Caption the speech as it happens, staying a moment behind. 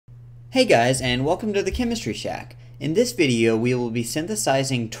Hey guys, and welcome to the Chemistry Shack. In this video, we will be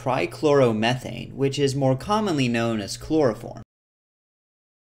synthesizing trichloromethane, which is more commonly known as chloroform.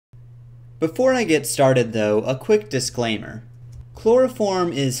 Before I get started though, a quick disclaimer.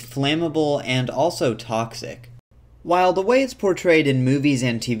 Chloroform is flammable and also toxic. While the way it's portrayed in movies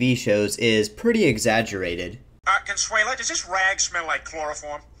and TV shows is pretty exaggerated. Consuela, does this rag smell like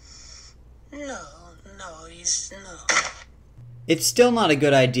chloroform? No. It's still not a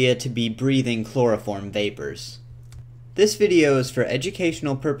good idea to be breathing chloroform vapors. This video is for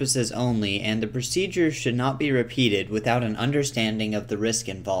educational purposes only, and the procedure should not be repeated without an understanding of the risk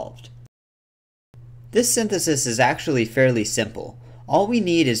involved. This synthesis is actually fairly simple. All we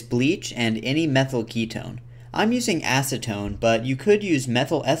need is bleach and any methyl ketone. I'm using acetone, but you could use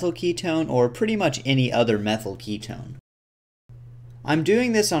methyl ethyl ketone or pretty much any other methyl ketone. I'm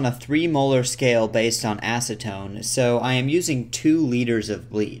doing this on a 3 molar scale based on acetone, so I am using 2 liters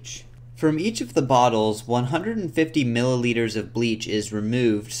of bleach. From each of the bottles, 150 milliliters of bleach is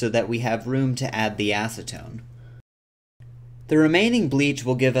removed so that we have room to add the acetone. The remaining bleach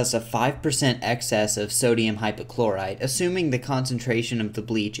will give us a 5% excess of sodium hypochlorite, assuming the concentration of the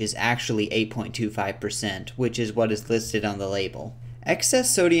bleach is actually 8.25%, which is what is listed on the label.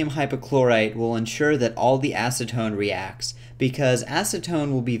 Excess sodium hypochlorite will ensure that all the acetone reacts, because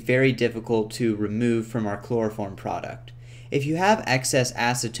acetone will be very difficult to remove from our chloroform product. If you have excess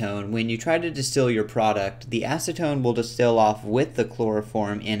acetone, when you try to distill your product, the acetone will distill off with the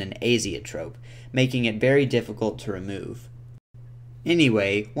chloroform in an azeotrope, making it very difficult to remove.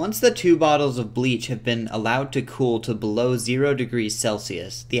 Anyway, once the 2 bottles of bleach have been allowed to cool to below 0 degrees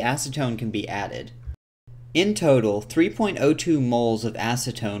Celsius, the acetone can be added. In total, 3.02 moles of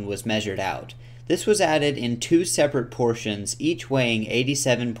acetone was measured out. This was added in 2 separate portions, each weighing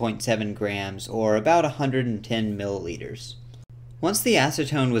 87.7 grams, or about 110 milliliters. Once the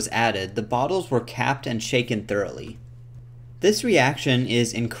acetone was added, the bottles were capped and shaken thoroughly. This reaction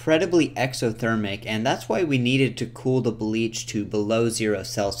is incredibly exothermic, and that's why we needed to cool the bleach to below 0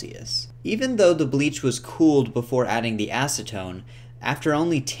 Celsius. Even though the bleach was cooled before adding the acetone, after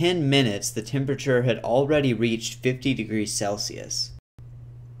only 10 minutes the temperature had already reached 50 degrees Celsius.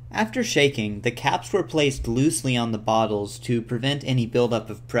 After shaking, the caps were placed loosely on the bottles to prevent any buildup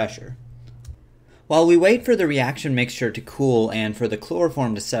of pressure. While we wait for the reaction mixture to cool and for the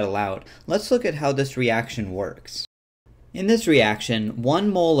chloroform to settle out, let's look at how this reaction works. In this reaction, 1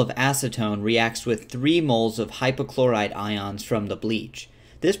 mole of acetone reacts with 3 moles of hypochlorite ions from the bleach.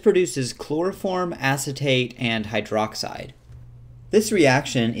 This produces chloroform, acetate, and hydroxide. This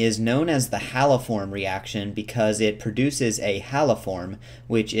reaction is known as the Haloform reaction because it produces a haloform,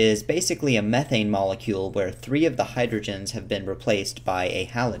 which is basically a methane molecule where 3 of the hydrogens have been replaced by a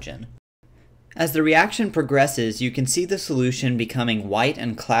halogen. As the reaction progresses, you can see the solution becoming white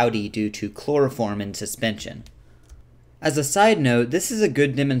and cloudy due to chloroform in suspension. As a side note, this is a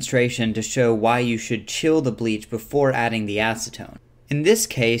good demonstration to show why you should chill the bleach before adding the acetone. In this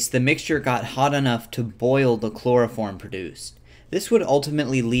case, the mixture got hot enough to boil the chloroform produced. This would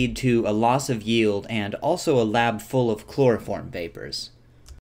ultimately lead to a loss of yield and also a lab full of chloroform vapors.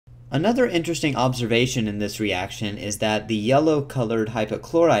 Another interesting observation in this reaction is that the yellow-colored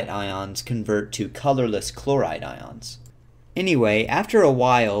hypochlorite ions convert to colorless chloride ions. Anyway, after a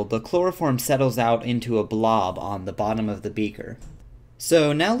while, the chloroform settles out into a blob on the bottom of the beaker.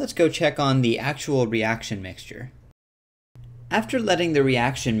 So now let's go check on the actual reaction mixture. After letting the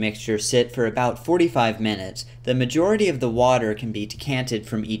reaction mixture sit for about 45 minutes, the majority of the water can be decanted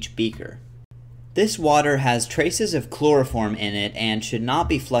from each beaker. This water has traces of chloroform in it and should not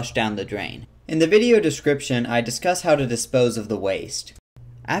be flushed down the drain. In the video description, I discuss how to dispose of the waste.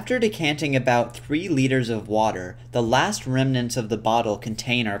 After decanting about 3 liters of water, the last remnants of the bottle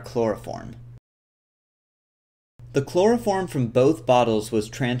contain our chloroform. The chloroform from both bottles was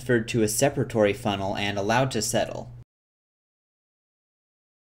transferred to a separatory funnel and allowed to settle.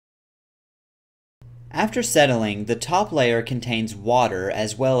 After settling, the top layer contains water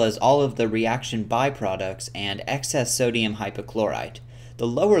as well as all of the reaction byproducts and excess sodium hypochlorite. The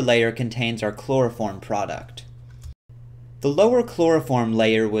lower layer contains our chloroform product. The lower chloroform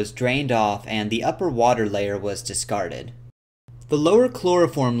layer was drained off and the upper water layer was discarded. The lower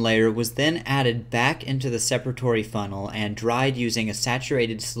chloroform layer was then added back into the separatory funnel and dried using a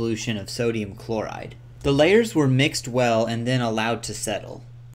saturated solution of sodium chloride. The layers were mixed well and then allowed to settle.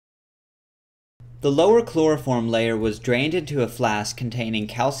 The lower chloroform layer was drained into a flask containing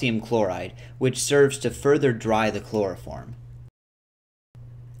calcium chloride, which serves to further dry the chloroform.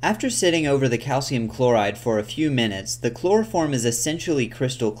 After sitting over the calcium chloride for a few minutes, the chloroform is essentially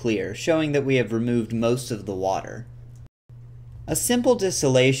crystal clear, showing that we have removed most of the water. A simple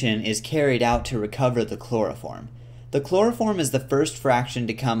distillation is carried out to recover the chloroform. The chloroform is the first fraction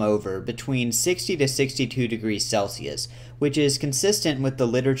to come over between 60 to 62 degrees Celsius, which is consistent with the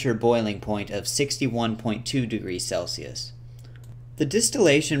literature boiling point of 61.2 degrees Celsius. The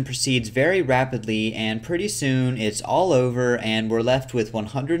distillation proceeds very rapidly, and pretty soon it's all over and we're left with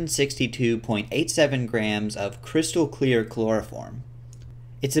 162.87 grams of crystal clear chloroform.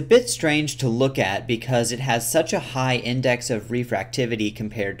 It's a bit strange to look at because it has such a high index of refractivity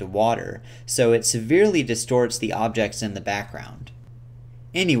compared to water, so it severely distorts the objects in the background.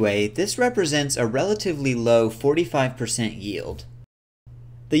 Anyway, this represents a relatively low 45% yield.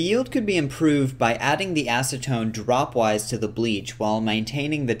 The yield could be improved by adding the acetone dropwise to the bleach while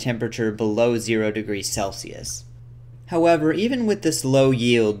maintaining the temperature below 0 degrees Celsius. However, even with this low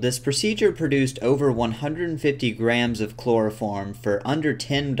yield, this procedure produced over 150 grams of chloroform for under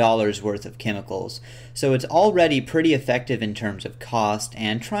 $10 worth of chemicals, so it's already pretty effective in terms of cost,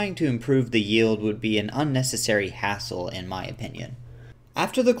 and trying to improve the yield would be an unnecessary hassle in my opinion.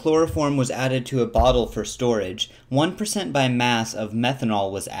 After the chloroform was added to a bottle for storage, 1% by mass of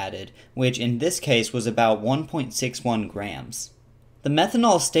methanol was added, which in this case was about 1.61 grams. The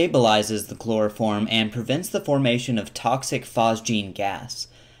methanol stabilizes the chloroform and prevents the formation of toxic phosgene gas.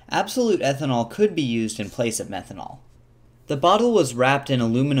 Absolute ethanol could be used in place of methanol. The bottle was wrapped in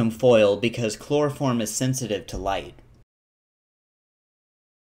aluminum foil because chloroform is sensitive to light.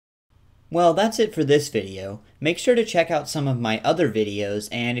 Well, that's it for this video. Make sure to check out some of my other videos,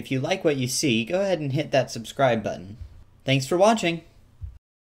 and if you like what you see, go ahead and hit that subscribe button. Thanks for watching!